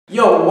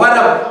Yo, what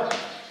up?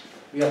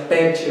 We are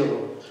back,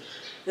 chill.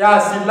 Yeah,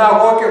 sila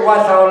woke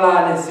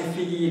kwahlawulane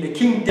sifikile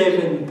King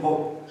Dave and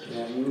Mpho.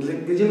 Yeah,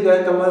 ngijile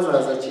ka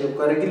kamazaza chill.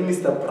 Kwarekile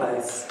Mr.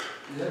 Price.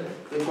 Yeah.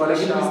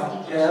 Kwarekile Mr.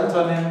 Yeah,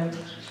 mthwane.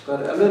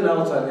 Kwarekile na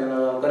mthwane.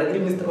 Kwarekile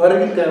Mr.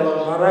 Kwarekile ka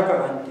Maraka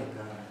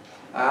anteka.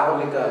 Ah,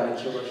 uleka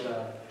chill sha.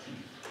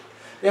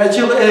 Yeah,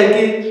 chill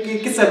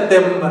ki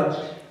September.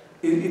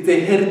 It's a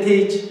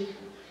heritage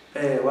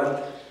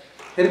what?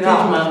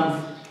 Heritage month.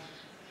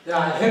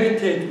 Yeah,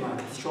 heritage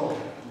month, sure.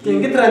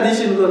 Ki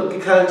tradition or ki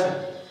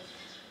culture?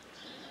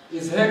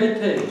 It's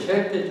heritage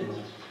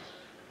month.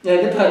 Yeah,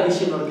 ki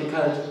tradition or ki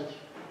culture?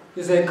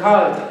 It's a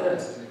cult,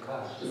 yes, it's a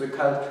cult. It's a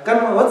cult.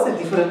 What's the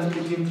difference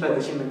between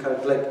tradition and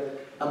cult? Like,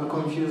 I'm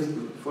confused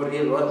for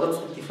real. What's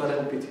the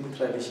difference between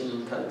tradition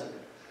and cult?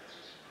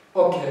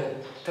 Okay,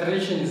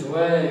 tradition is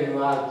where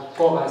you are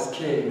born as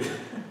king,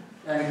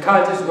 and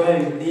cult is where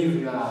you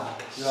live.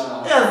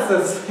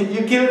 Yes,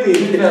 you killed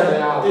it.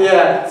 Yeah.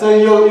 Yeah. So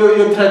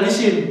your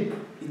tradition,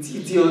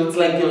 it's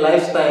like your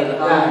lifestyle,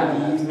 how you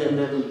live, and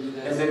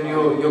then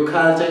your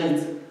culture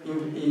is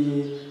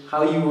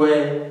how you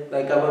wear,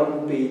 like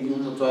abamu pedi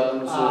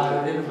umutwana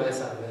Ah, really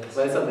vice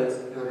versa.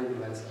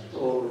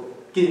 Oh,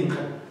 king.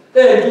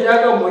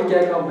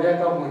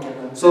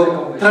 So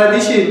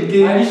tradition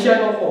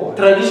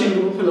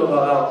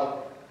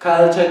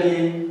culture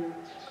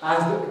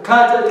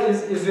culture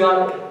is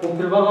your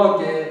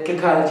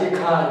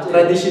culture.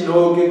 Tradition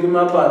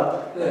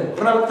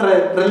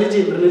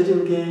religion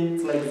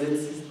it's like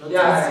this.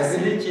 Yeah,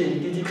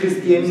 religion,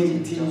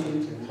 Christianity.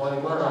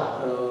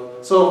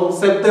 So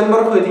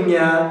September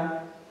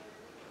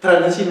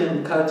tradition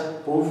and culture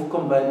both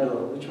combined,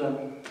 or which one?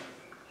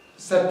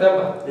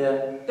 September.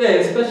 Yeah.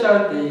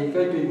 Special day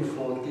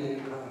 24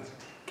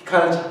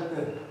 Culture.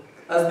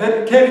 As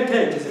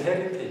heritage is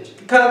heritage.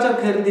 Culture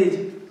heritage.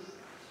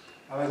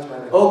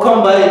 Oh,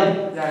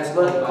 combined. Yeah, it's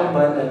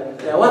combined.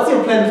 Yeah. What's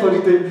your plan for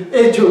it?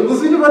 Hey Joe,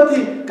 who's in about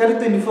the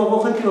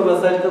 24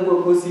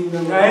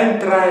 I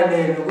ain't trying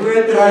it.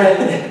 We're trying.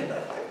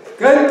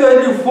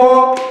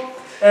 24.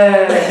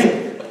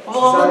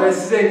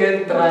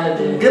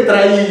 Get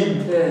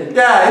trying.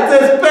 Yeah, it's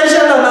a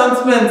special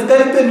announcement.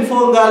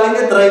 24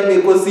 get trying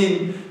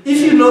ekosini.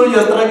 If you know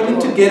you're struggling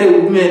to get a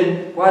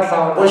woman,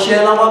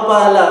 Oshela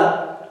Mapala,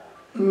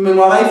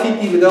 Mimawai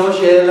Fiti,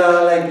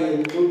 Oshela, like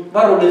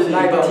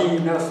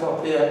Tina,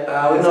 so.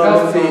 Yeah, we know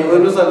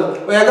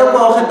we are I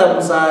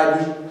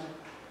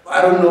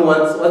don't know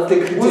what's the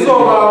criteria.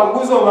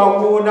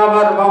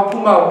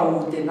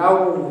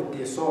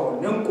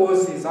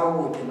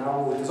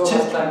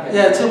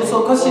 Yeah,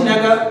 so question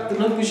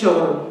not be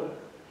sure.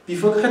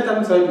 Before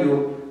Khatam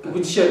Sayo,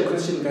 we share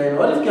question guy.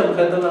 What if you have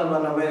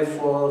Khatam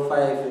 4,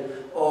 5,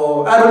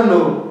 or I don't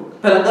know.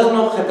 But I don't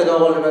know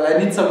Khatagawal, I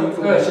need some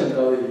information.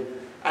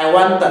 I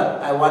wonder.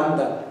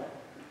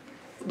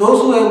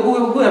 Those who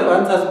have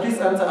answers, please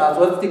answer us.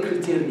 What's the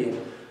criteria?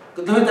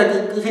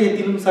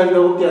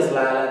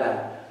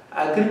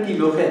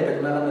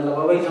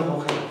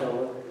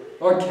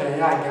 Okay,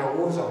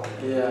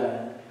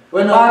 yeah.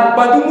 When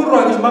but you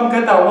must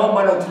get a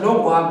woman of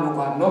no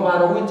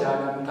matter which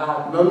I'm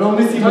no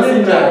missing straight,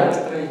 in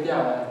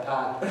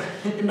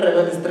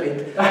straight.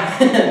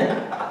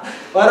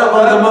 What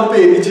about the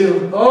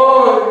Mpho&Dave?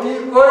 Oh, the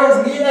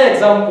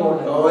example.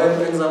 Oh,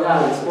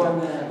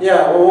 example.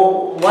 Yeah.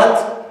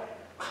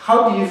 How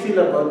do you feel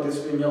about this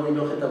when you know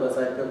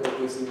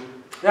ekosini?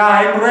 Yeah,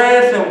 I'm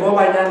ready to go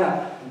by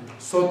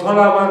so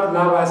tolerant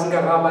now as a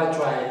rabbi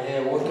try.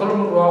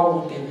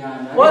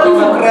 What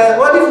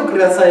if you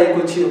create a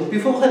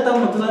before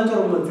Khatam to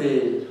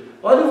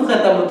what if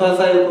Khatam to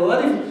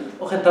what if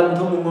Khatam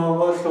to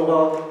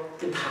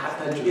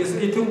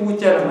it took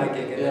Mucha.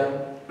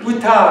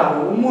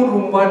 Utaru,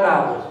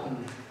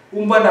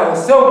 Umbana,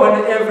 so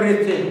on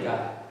everything.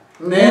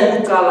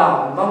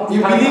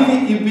 You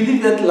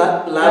believe that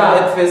love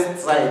at first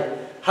sight.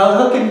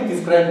 How can you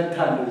describe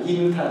Utaru?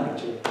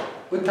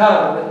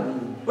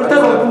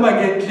 Utaru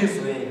get this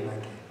way.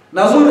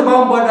 Nazu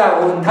Mambada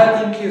on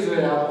 13 kids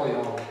way up.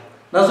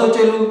 Naso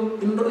Chelu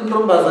in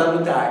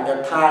Rombazan,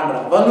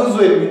 Tandra, Vanuzu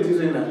with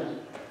Tizina.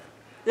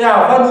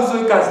 Yeah,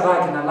 Vanuzu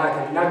Kasnak and I like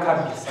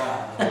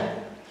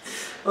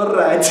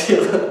Alright,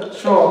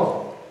 sure.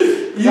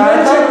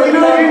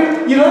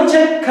 You don't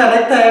check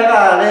character,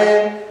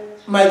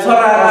 my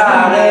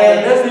Torah,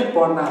 that's it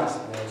bonus.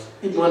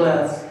 It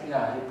bonus.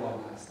 Yeah, it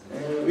bonus.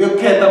 You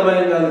can't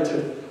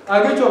imagine. I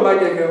get your bag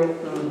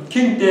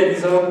King Dave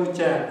is a good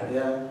chair.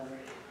 Yeah.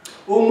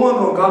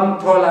 Umono gam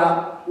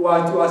tola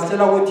was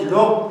still a witty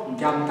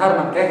Gam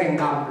Tarma getting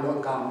Gam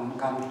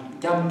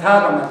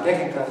Tarma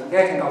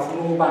getting a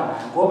full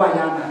banana, go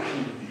bayana.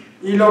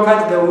 You look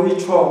at the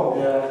witch hole.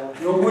 Yeah.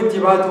 You would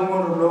give out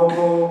tomorrow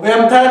logo. We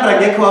am Tandra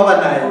get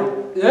Kwabanai.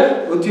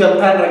 Yeah? Would you have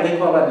Tandra get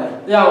Kwabanai?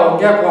 Yeah, or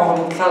get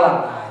one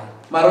Salanai.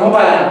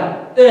 Maromba.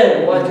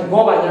 What you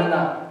go bayana.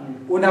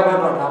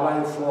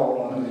 Unabana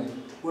for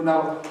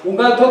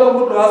Unga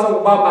told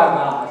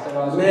Baba.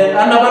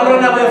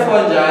 Anabana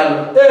for Jan.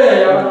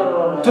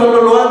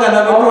 Tololuanga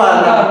na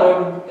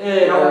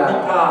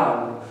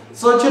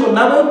So chiko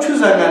nabe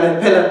ukuchoose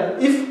ngane phela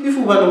if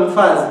uba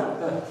nomfazi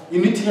you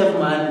need to have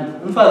money.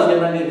 Umfazi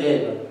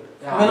uyanakekela.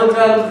 Kumele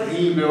uqale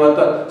udlibe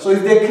watwa. So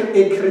is there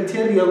a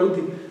criteria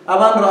ukuthi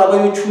abantu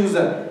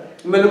abayochoose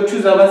kumele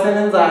ukuchoose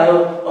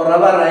abasebenzayo or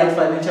aba right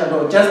financial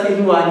or just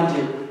anyone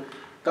nje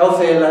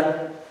kawufela?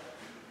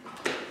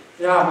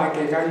 Yeah,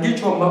 makeka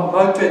ngitsho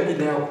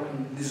baqedileyo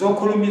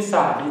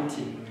ndizokhulumisana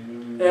ithi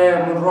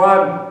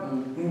mntwana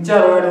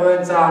ngitshela wena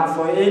wenzani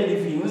for a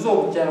living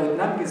uzokutshela ukuthi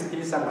nami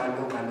ngisiphilisa ngalo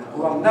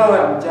ngoba nawe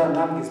uyamtshela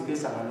nami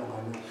ngisiphilisa ngalo.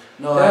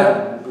 No,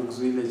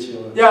 ngikuzwile chiyo.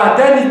 Yeah,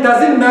 then it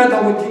doesn't matter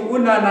ukuthi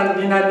unana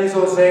nina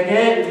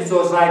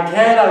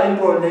nizozakhela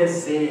into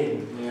lezeni.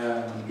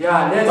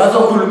 Yeah, let's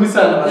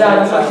bazokhulumisana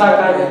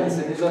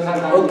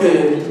nizohlangana. Okay,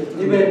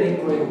 nibe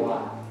ningwe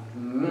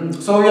one.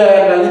 So we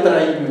are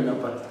ngalitera yini na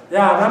part.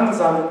 Yeah, nami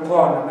ngizabe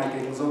ngikhona manje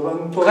ngizoba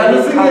ngithola. Kanti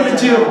singile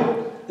chiyo.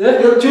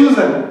 You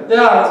choose.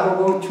 Yeah,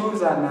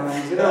 sizokuchoose na.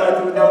 Ngizila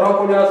bathi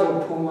unamakulu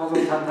azophuma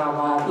azothatha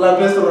abantu. La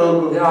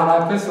pesrogo. Yeah,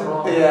 la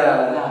pesrogo.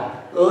 Yeah.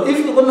 If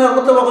you gonna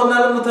go to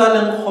Baconal Mutan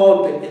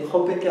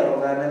hope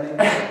Carolina.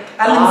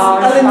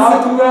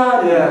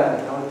 Alan, yeah.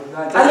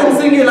 Alan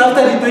single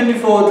after the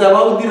 24th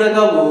about the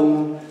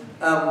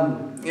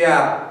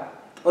yeah.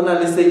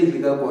 Only say the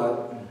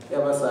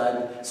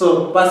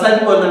so,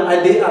 Basadi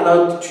are they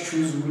allowed to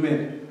choose women,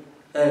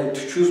 to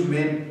choose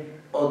men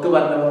or to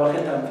one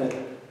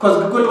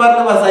because good one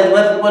of us I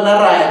went on a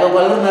ride or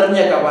one of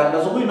Nyakaban,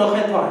 so we know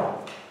head.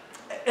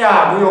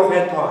 Yeah, we have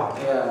head.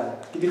 Yeah,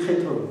 it is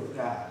head.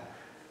 Yeah.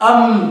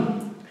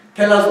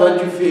 Tell us what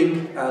you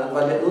think.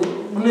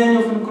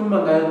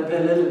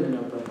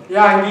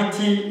 Yeah,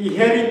 ngithi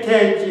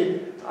heritage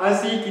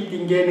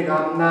asikitingeni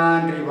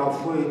kamnandi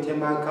bafowethu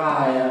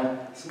emakhaya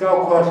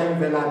sikakhohle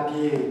imvelaphi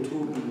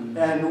yethu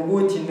and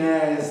ukuthi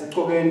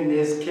nesiqokeni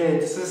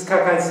nesikhethu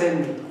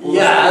sisikhakhaseni.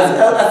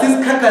 Yeah,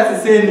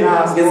 asisikhakhaseni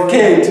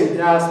ngesikhethu.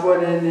 Yeah,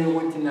 sibonene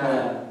ukuthi na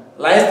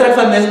la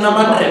istrafa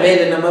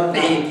nesinamandrebele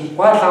namabheki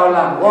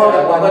kwadlawulana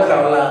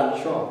kwadlawulana.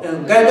 Sure.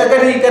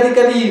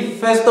 Kadi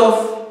 1st of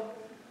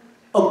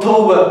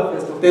October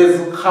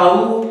there's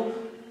how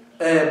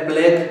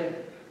black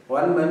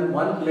one man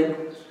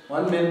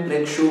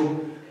black show.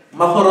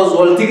 Mahoros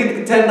all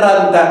ticket 10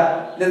 rand.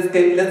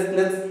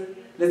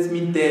 Let's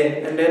meet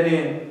there and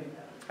then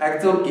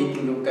actual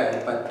cake look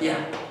at but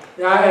yeah.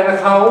 Yeah, and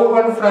how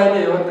on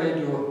Friday on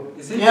radio?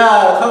 Is it?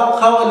 Yeah,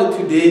 how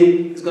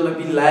today is gonna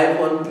be live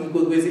on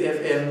ekosini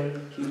FM.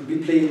 He'll be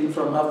playing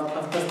from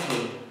after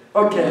school.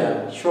 Okay,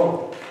 yeah.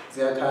 Sure.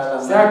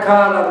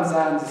 Ziyakhala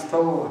mzansi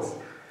sithokoze.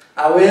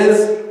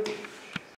 Awes